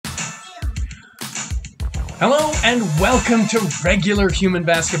Hello and welcome to regular human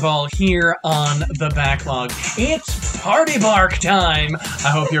basketball here on The Backlog. It's party bark time. I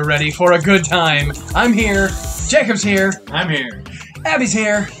hope you're ready for a good time. I'm here. Jacob's here. I'm here. Abby's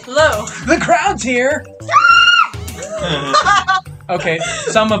here. Hello. The crowd's here. Okay,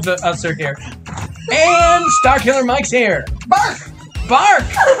 some of us are here. And Starkiller Mike's here. Bark! Bark!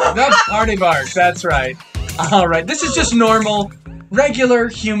 The party bark, that's right. Alright, this is just normal, regular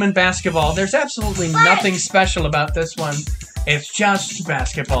human basketball. There's absolutely nothing special about this one. It's just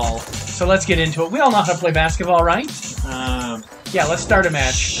basketball. So let's get into it. We all know how to play basketball, right? Yeah, let's start a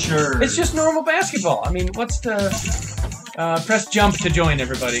match. Sure. It's just normal basketball. I mean, what's the... press jump to join,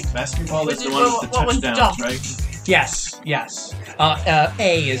 everybody. Basketball is the one with the touchdowns, right? Yes, yes.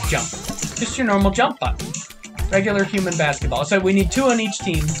 A is jump. Just your normal jump button. Regular human basketball. So we need 2 on each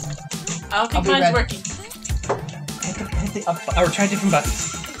team. I don't think mine's working. Hit the up, or try different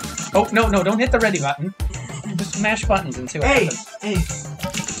buttons. Oh, no, don't hit the ready button. Just mash buttons and see what happens. Hey!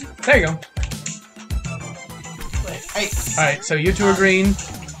 There you go. Wait. Hey! Alright, so you two are green.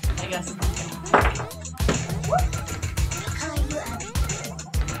 I guess.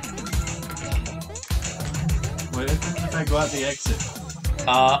 What if I go out the exit?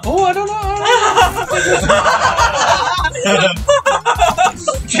 Oh, I don't know.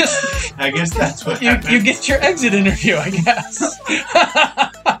 Just... I guess that's what you get your exit interview, I guess.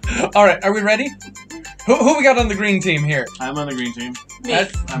 Alright, are we ready? Who we got on the green team here? I'm on the green team. Me.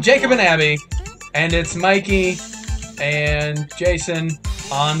 That's Jacob and Abby. And it's Mikey and Jason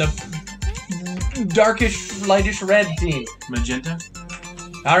on the darkish, lightish red team. Magenta?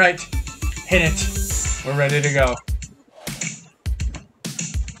 Alright, hit it. We're ready to go.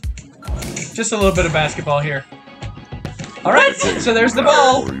 Just a little bit of basketball here. Alright, so there's the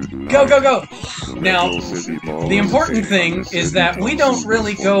ball. Go, go, go. Now, the important thing is that we don't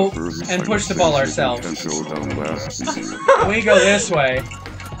really go and push the ball ourselves. We go this way.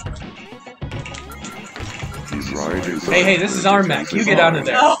 Hey, this is our mech. You get out of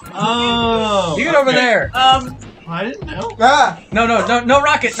there. Oh! You get over there. I didn't know. Ah! No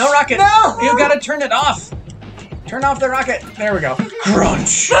rocket, no rocket. No! You gotta turn it off. Turn off the rocket. There we go.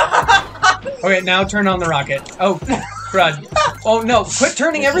 Crunch. Okay, now turn on the rocket. Oh, crud. Oh no, quit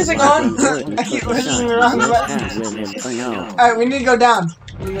turning everything on. I keep pushing the wrong button. Alright, we need to go down.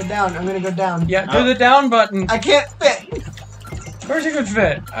 We need to go down. I'm gonna go down. Yeah, do the down button. I can't fit. Of course you could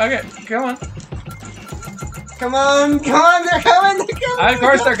fit. Okay, come on. Come on, they're coming, Of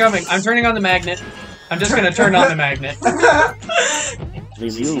course they're coming. I'm turning on the magnet. I'm just gonna turn on the magnet.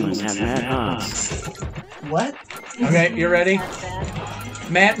 These humans have mad hops. What? Okay, you ready?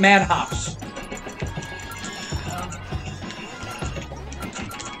 Mad hops.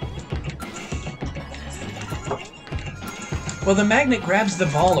 Well, the magnet grabs the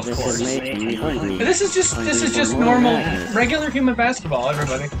ball, of course. This is just normal, regular human basketball,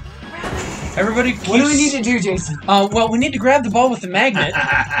 everybody. Everybody keeps... What do we need to do, Jason? Well, we need to grab the ball with the magnet.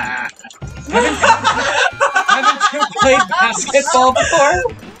 Haven't you played basketball before?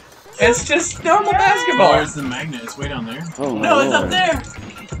 It's just normal basketball. Where's the magnet? It's way down there. Oh, No, it's up there.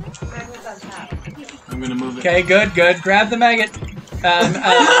 I'm gonna move it. Okay, good. Grab the magnet.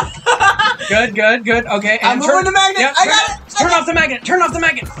 Good. Okay, I'm and moving the magnet. Yep, I got it. Turn off the magnet. Turn off the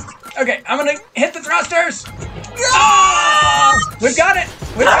magnet. Okay, I'm gonna hit the thrusters. Oh! We've got it.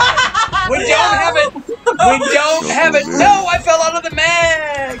 We don't have it. We don't have it. No, I fell out of the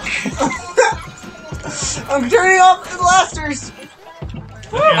mag. I'm turning off the blasters.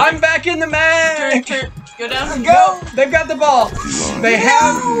 I'm back in the mag. Turn. Go down. Go. They've got the ball. They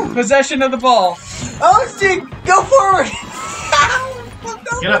have possession of the ball. Oh, Steve, go forward.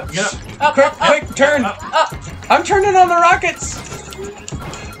 Get up. Quick, turn. I'm turning on the rockets.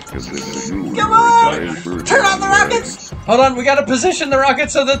 Come on. Turn on the rockets. Hold on, we gotta position the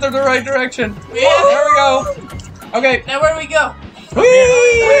rockets so that they're the right direction. Yeah. There we go. Okay. Now where do we go?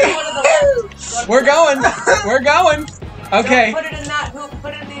 Whee! We're going. Okay. Put it in that hoop.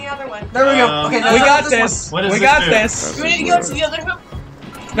 Put it in the other one. There we go. Okay, now We got this this. What does We this got do? this. Do we need to go to the other hoop?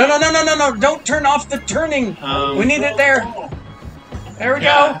 No. Don't turn off the turning. We need it there. There we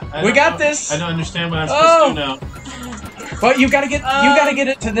go. We got this. I don't understand what I'm supposed to do now. But you gotta get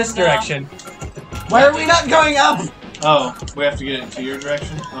it to this direction. Why are we not going up? Oh, we have to get it to your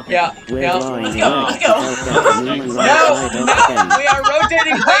direction? Okay. Yeah. Let's go. No, we are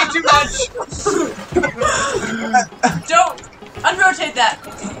rotating way too much. Don't unrotate that.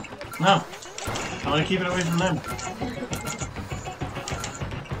 No. I want to keep it away from them.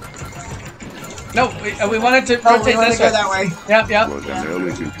 No, we wanted to Oh, rotate we want this to go way. that way. Yep. What the hell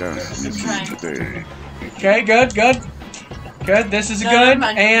is your task you see today? Okay, good. This is No, good. never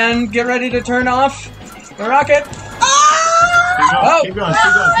mind. And get ready to turn off. The rocket. Oh! Keep going,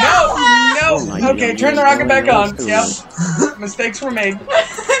 keep going. No! Okay, turn the rocket back on. Yep. Mistakes were made.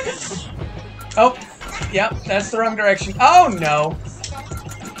 Oh. Yep, that's the wrong direction. Oh, no.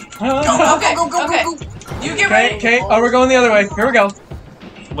 Okay, Go. You get ready. Okay. Oh, we're going the other way. Here we go.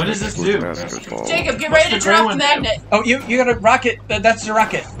 What does this do? Jacob, get What's ready to the turn off green the one do? magnet. Oh, you got a rocket. That's the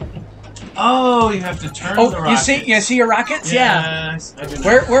rocket. Oh, you have to turn the Oh, rocket. you see your rockets? Yeah. Yes, I do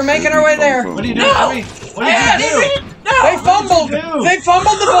know. We're making our way there. What are you doing? No! Abby? What did you do? They fumbled. What did you do? They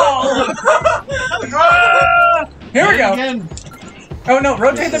fumbled the ball. Here we go. Again. Oh no!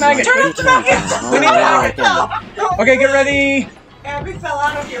 Rotate the magnet. Turn off the magnet. We need the magnet. Okay, get ready. Abby fell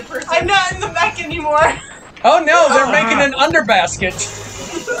out of your person. I'm not in the mech anymore. Oh no! They're making an underbasket.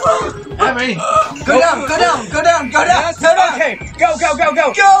 Abby. Go down. Yes. Okay. Go.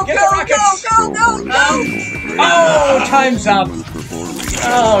 Get the rockets. Go. Oh, time's up.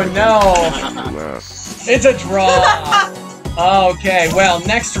 Oh no! It's a draw. Okay. Well,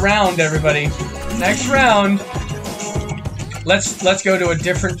 next round, everybody. Next round. Let's go to a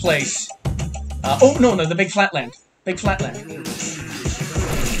different place. Oh no, the big flatland. Big flatland.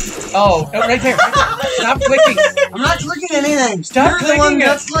 Oh, right there. Stop clicking. I'm not clicking anything. Stop You're the one clicking it.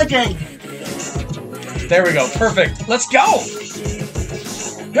 that's clicking. There we go. Perfect. Let's go.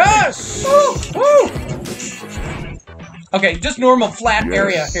 Yes. Woo. Okay, just normal flat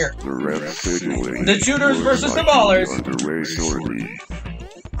area here. The shooters versus the ballers.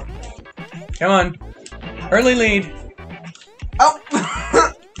 Come on. Early lead. Oh.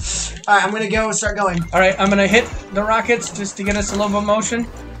 Alright, I'm gonna start going. Alright, I'm gonna hit the rockets just to get us a little bit of motion.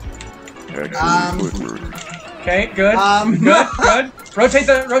 Okay, good. Good. Rotate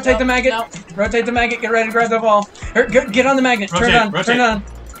the magnet. No. Rotate the magnet. Get ready to grab the ball. Get on the magnet. Turn it on. Rotate. Turn it on.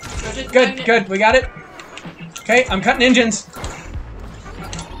 Good. We got it. Okay, I'm cutting engines.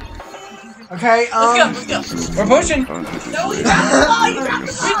 Okay, Let's go. We're pushing. No, Get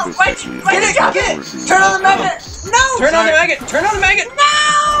it! Turn on the magnet! No! Turn on the magnet. Turn on the magnet.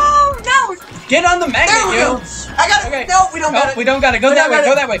 No! Get on the magnet, There we you. go! I got it! Okay. No, we don't got it! We don't got it. Go We that don't way. got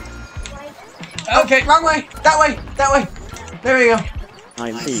Go it. that way. Oh, Okay. wrong way! That way! There we go.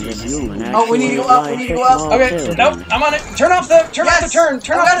 Oh, we need to go up, Okay. Nope. I'm on it. Turn off the turn. Yes, Turn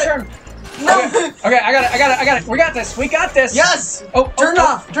I off got the it. turn. No! Okay. I got it. We got this. Yes! Oh, Turn it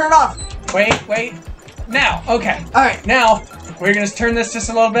off! Wait. Now. Okay. Alright. Now we're gonna turn this just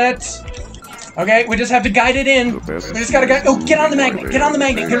a little bit. Okay. We just have to guide it in. We just gotta guide. Oh, get on the magnet. Get on the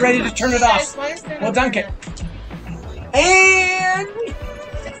magnet. Get ready to turn it off. We'll dunk it. And...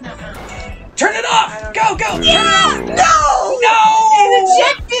 Turn it off. Go. Turn it off. No! No. It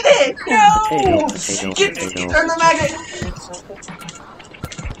ejected it! No. Turn the magnet!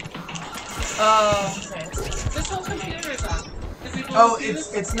 Okay. This whole computer is on. Oh,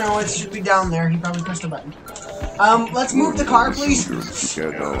 it's no, it should be down there. He probably pushed a button. Let's move the car, please.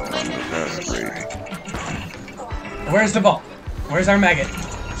 Where's the ball? Where's our magnet?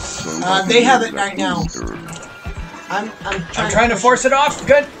 They have it right now. I'm trying to force it off.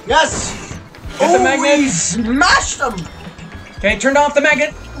 Good. Yes! Get the magnet. We smashed them! Okay, turned off the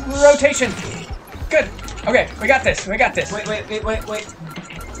magnet. Rotation. Good. Okay, we got this. Wait.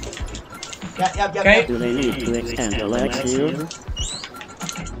 Yep. Okay. Do they need to extend the legs here?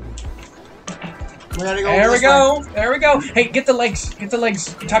 We gotta go There we go. Hey, get the legs.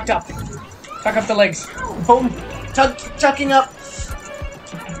 Tucked up. Tuck up the legs. Boom. Tucking up.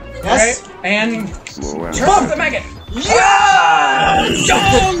 Yes. Okay, and Slow turn off the magnet. Yes!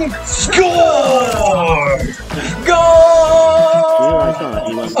 Dong! Score! Goal!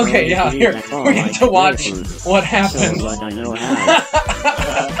 Okay, yeah, here. We get to watch what happens. I know how.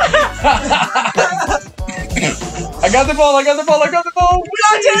 I got the ball. We got it!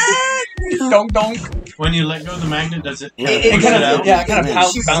 Donk. When you let go of the magnet, does it It push it out? kind of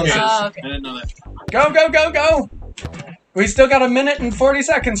bounces. Okay. I didn't know that. Go. We still got 1 minute and 40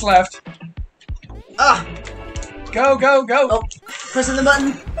 seconds left. Ah! Go. Oh, pressing the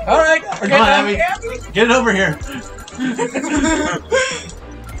button. All right, we're Come on, getting Abby. Get it over here.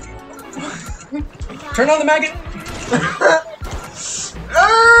 Turn on the magnet.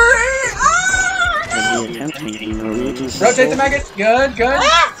 Rotate the magnet. Good.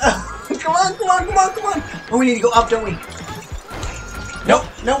 Come on. Oh, we need to go up, don't we? Nope.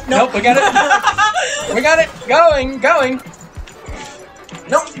 We got it. Going.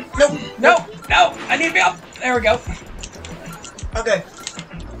 Nope. No. I need to be up. There we go. Okay.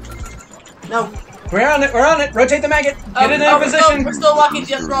 No. We're on it. Rotate the magnet. Get it in position. We're still walking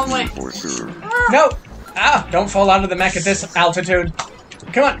just the wrong way. No. Don't fall out of the mech at this altitude.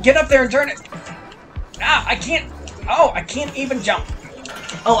 Come on, get up there and turn it. I can't. Oh, I can't even jump.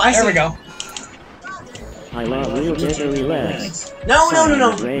 Oh, I see. There we go. I love real jittery legs. No.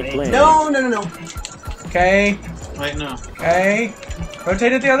 Great player. No. Okay. Wait, no. Okay.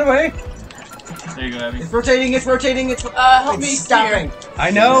 Rotate it the other way. There you go, Abby. It's rotating. Help me It's stopping.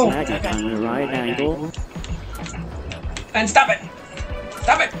 I know. Smack it on the right angle. And stop it.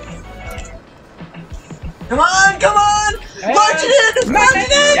 Stop it. Come on. And Launch it in. Launch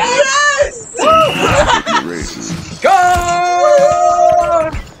it in. Yes. Go!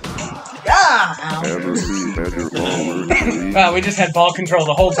 Yeah. Ever see better ballers? Wow, we just had ball control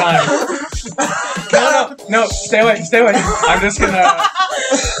the whole time. No, stay away. I'm just gonna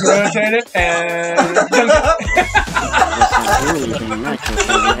rotate it and dunk it. This has really been natural for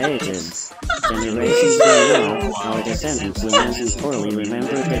the ages. Generations go on, our descendants will poorly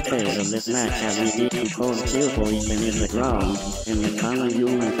remember the tale of this match as we decompose kill poison in the ground, in the common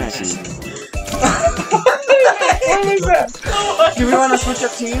human fashion. What was that? Do we want to switch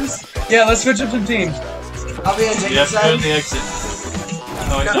up teams? Yeah, let's switch up some teams. I'll be on You Jacob's have to go side. to the exit.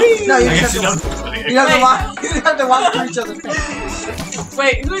 Oh, No, you I just guess you have don't. You have to walk through each other's face.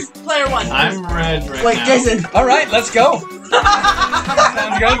 Wait, who's player 1? I'm red right Wait, now. Jason. All right, let's go.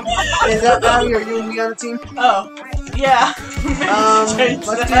 Sounds good. Is that Abby or you and me on the team? Oh, yeah. Change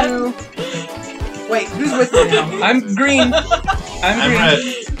Let's that. do. Wait, who's with me now? I'm green. I'm red.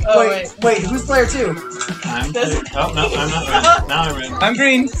 Oh, Wait, who's player 2? I'm oh, no, I'm not red. Now I'm red. I'm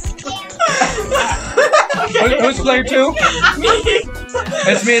green. Who's player 2?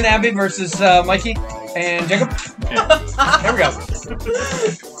 It's me and Abby versus Mikey and Jacob. There we go.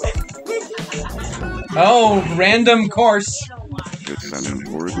 Oh, random course. It's an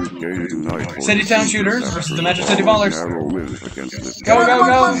important game tonight. for City the Town season Shooters after versus the the Metro City ball Ballers. narrow wins against this Go, guy. go,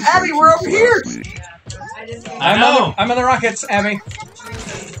 go. Abby, we're over here. I know. I'm on the Rockets, Abby.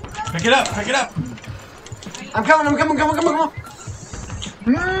 Pick it up. I'm coming. No.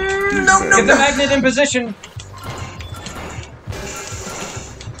 Get the magnet in position.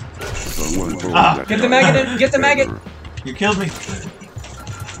 Someone told Ah. that Get the guy magnet in. Get the magnet. You killed me.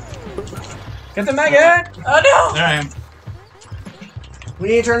 Get the magnet. Oh no! There I am. We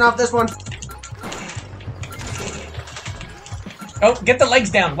need to turn off this one. Oh, get the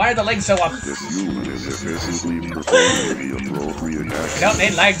legs down. Why are the legs so up? This human is efficiently performing the appropriate action. Don't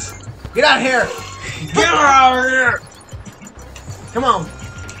need legs. Get out of here. Get out of here. Come on.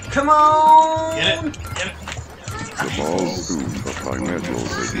 Get it. The ball's due by Metro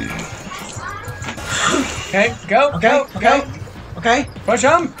City. Okay, go. Okay. Push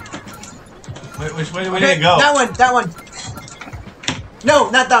him. Wait, which way do we Okay. need to go? That one. No,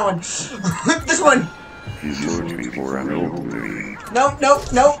 not that one. This one. He's looking for an opening. No,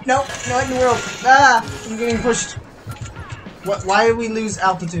 not in the world. Ah, I'm getting pushed. What? Why did we lose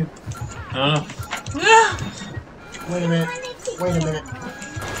altitude? I don't know. Wait a minute.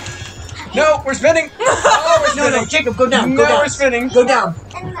 No, we're spinning. Oh, we're No, spinning. Jacob, go down. No, we're spinning. Go down.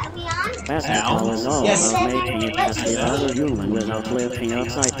 Basketball is all Yes. about making it past the other human without flipping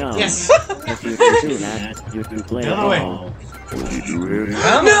upside down. Yes. If you can do that, you can play The a other way. ball. Will he do it?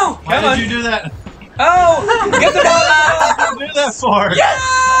 No. Why Come on. did you do that? Oh, get the ball. What did you do that for?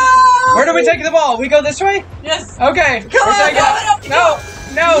 Where do we take the ball? We go this way? Yes! Okay. Come we're on, taking it. No.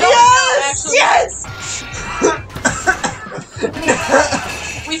 Yes.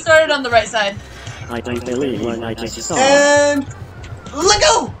 We started on the right side. I don't believe what I just saw. And let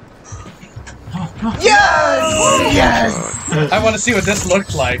go. Yes. I want to see what this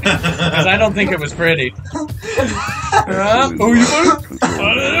looked like, because I don't think it was pretty. Oh, you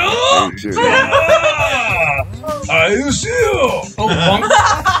I see you. Oh, bonk.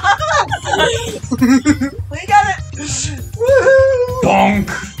 We got it. Woohoo. Bonk.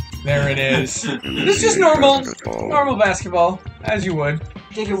 There it is. It's just normal basketball, as you would.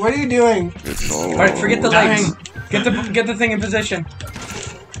 Jacob, what are you doing? It's all Alright, forget the Dang. legs. Get the thing in position.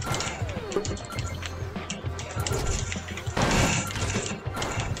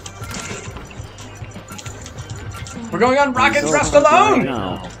 We're going on Rockets Rust alone!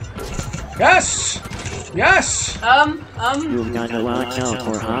 Now, Yes! Yes! you've got to watch out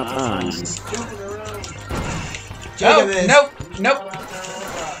for hot ons. Jacob Oh, is. nope.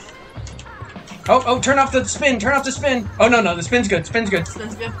 Oh, turn off the spin. Oh, no, the spin's good. Sounds good.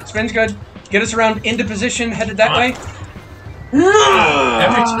 Spin's good. Get us around into position, headed that way.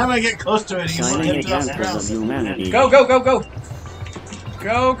 Every time I get close to it, he Shining gets off the examples of ground. humanity. Go. Go.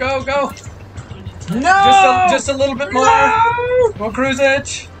 No. Just a little bit more. We'll cruise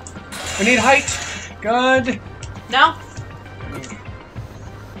it. We need height. Good. Now?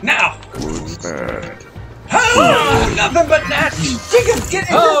 Now. What's that? Oh, nothing but net. Jacob, get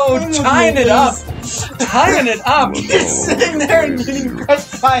in. Oh, tying it up. Tying it up. Just sitting there and getting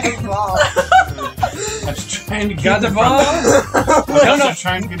crushed by a ball. I was trying to Got the ball. No, no.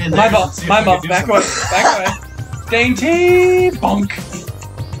 Trying to get in My there ball. and see if My I ball. could do Back away. something. Back away. Dainty bonk. I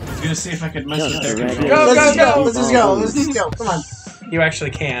was gonna see if I could mess with their Just control. Go, Let's go, just go. Let's just go. Let's just go. Come on. You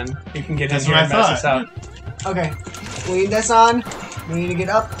actually can. You can get That's in here what and I mess us thought. out. Okay. We need this on. We need to get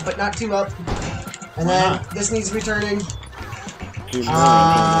up, but not too up. And then this needs to be turning.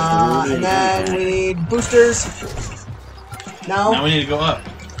 And then we need boosters. Now No. we need to go up.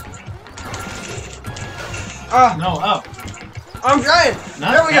 Ah, No, up. I'm trying.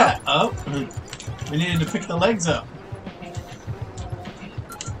 Not There we go. that. Up. We needed to pick the legs up.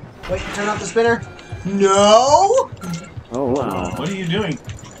 Wait, turn off the spinner. No. Oh wow. What are you doing?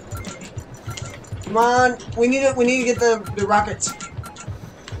 Come on. We need to get the rockets.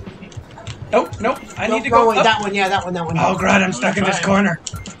 Nope, nope. I Nope, need to wrong go way. up. That one, yeah, that one. Oh, God, I'm stuck in this corner.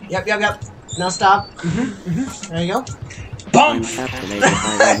 Yep. Now stop. There you go. Bump! Captivated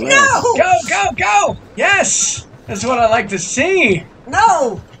by red No! Go, go, go! Yes! That's what I like to see.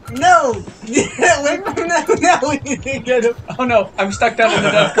 No! Wait, no, we need to get him. Oh, no. I'm stuck down in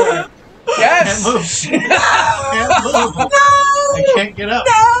the death corner. Yes! Can't move. Can't move. No! I can't get up.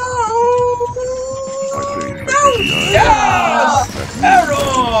 No! I think Yes!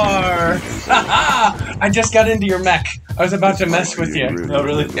 Error! Haha! I just got into your mech. I was about to mess with you. Oh,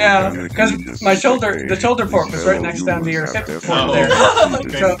 really? Yeah, because the shoulder port was right next down to your hip port there.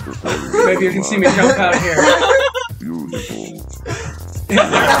 So maybe you can see me jump out here. Beautiful.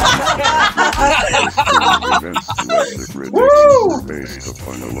 Woo! Based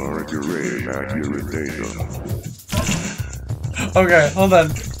upon a large array of accurate data. Okay, hold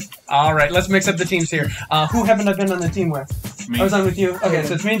on. All right, let's mix up the teams here. Who haven't I been on the team with? Me. I was on with you. Okay,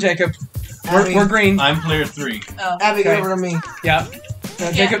 so it's me and Jacob. Abby. We're green. I'm player 3. Oh. Abby, Okay. go over to me. Yeah.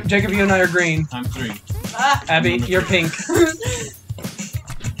 Jacob, you and I are green. I'm 3. Ah. Abby, you're pink.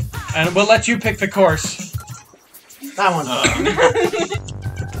 And we'll let you pick the course. That one.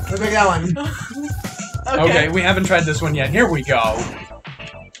 We'll pick that one. Okay, we haven't tried this one yet. Here we go.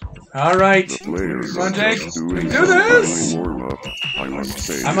 All right. The players Come on, are Jake. just doing We can do some this. friendly warm-up, I must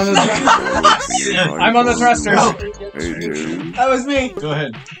say. I'm on the I'm on the thrusters. Hey, Jake. That was me. Go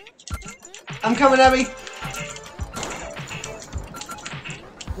ahead. I'm coming, Abby.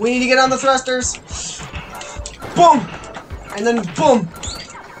 We need to get on the thrusters. Boom! And then boom!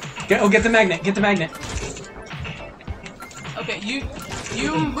 Get the magnet. Get the magnet. Okay, you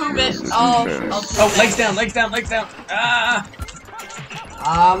move it. I'll Oh, legs down. Legs down. Legs down. Ah.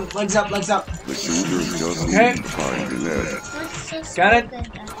 Legs up, legs up. The shooters just Okay. need to find the net. Got it.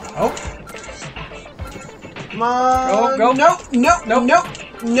 Oh. Come on. Go. Nope, nope, Nope. nope,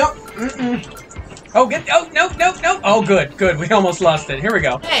 nope. Mm-mm. Oh, no. Oh, good. We almost lost it. Here we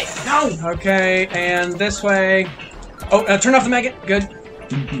go. Hey, No! Okay, and this way. Oh, turn off the magnet. Good.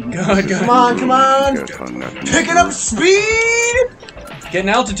 Good. Come on, come on! Get on that Picking up speed! Get an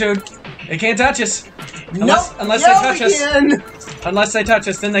altitude. They can't touch us. Nope! Unless Yeah, they touch we us. can. Unless they touch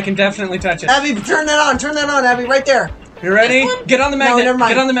us, then they can definitely touch us. Abby, turn that on, Abby, right there. You ready? Get on the magnet. never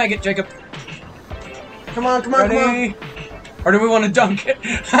mind. Get on the magnet, Jacob. Come on, come on, come on. Ready? Or do we want to dunk it?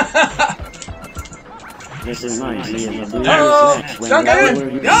 This reminds me of the Blue Oh, match when dunk they it! were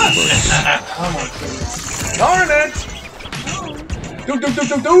Yes! Oh my goodness. Darn it!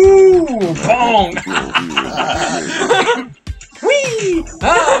 Do! Bong! Whee!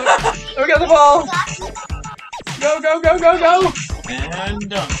 Oh, we got the ball! Go! And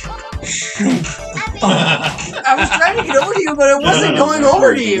done. I was trying to get over to you, but it wasn't going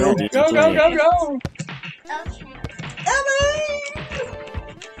over to you. Go! Abby!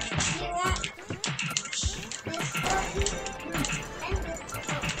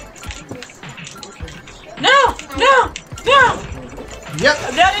 no. Yep.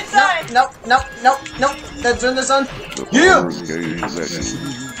 I'm not inside. Nope. Then turn this on. The Yeah. farmers gain possession.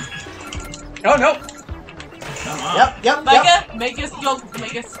 Oh, no! Come on. Yep. Micah, make us go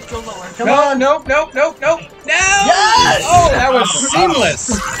lower. Come on. No! No! Yes! Oh, that was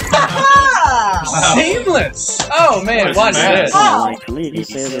seamless! Ah! Seamless! Oh, man, That was watch bad. this. Oh. Like Lady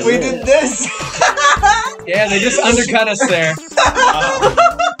said We did this. Yeah, they just undercut us there.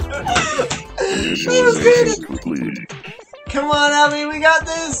 Initialization complete. Come on, Abby, we got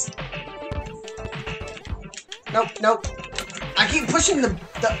this. Nope. I keep pushing the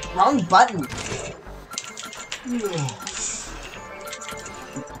wrong button.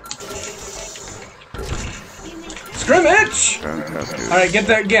 Scrimmage! Fantastic. All right, get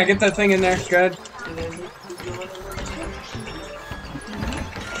that thing in there. Good.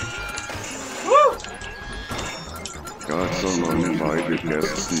 Got some uninvited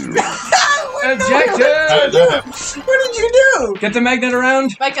guests too. Ejected! What did you do? Get the magnet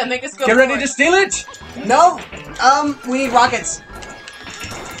around. Micah, make us go. Get ready to forward. steal it. No. We need rockets.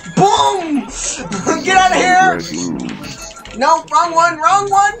 Boom! Get out of here! Red lose. No, wrong one, wrong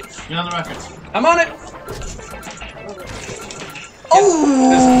one. Get on the rockets. I'm on it.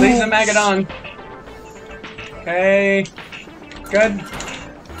 Oh! Just leave the maggot on. Okay. Good.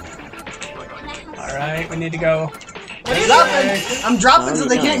 Alright, we need to go. I'm dropping so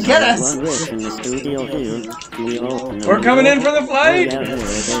they can't get us. We're coming in for the flight.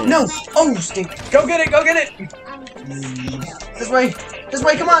 No. Oh, stink. Go get it, go get it. This way. This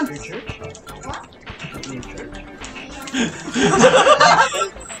way, come on.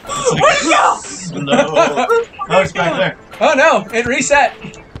 Where'd it go? No. Oh, it's back there. Oh no, it reset.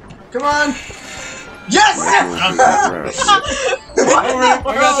 Come on. Yes! We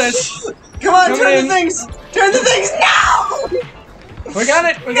got this. Come on, Coming turn in. the things. Turn the things. No! We got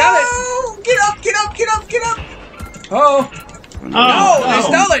it, we got it. No! Get up, get up, get up, get up. Oh, Oh, they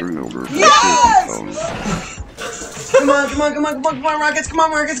stole it. Turnover. Yes! Come on, come on, come on, come on, come on, rockets, come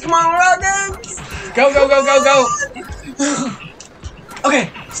on, rockets, come on, rockets! Go, go, go, go, go.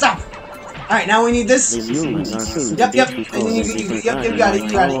 Okay, stop. Alright, now we need this. These humans are soon Yep, to yep, be and controlled then you got it, you got it,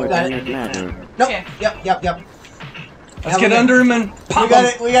 you got it. matter. Nope, Okay. yep. Let's get under him and pop We got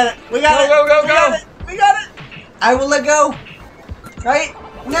him. it, we got it, we got Go, it. go, go, we go. got it, we got it. I will let go. Right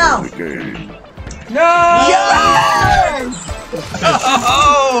now. The game. No! Yes!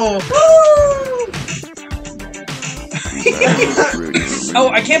 Oh! Oh,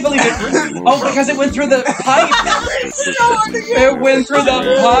 I can't believe it. Oh, because it went through the pipe. It went through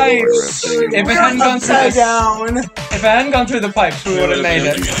the pipes. If it hadn't gone through Upside the, down. if it hadn't gone through the pipes, we would have made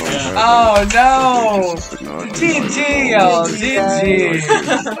it. Oh no! GG, oh GG.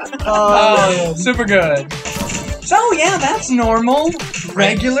 Oh, super good. So yeah, that's normal,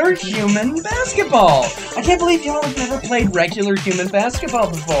 regular human basketball. I can't believe y'all have never played regular human basketball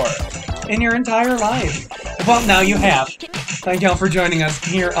before in your entire life. Well, now you have. Thank y'all for joining us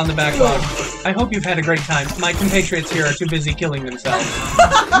here on the Backlog. I hope you've had a great time. My compatriots here are too busy killing themselves.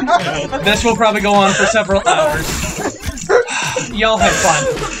 This will probably go on for several hours. Y'all have fun.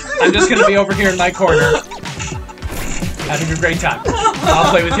 I'm just gonna be over here in my corner having a great time. I'll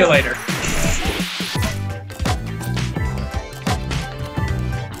play with you later.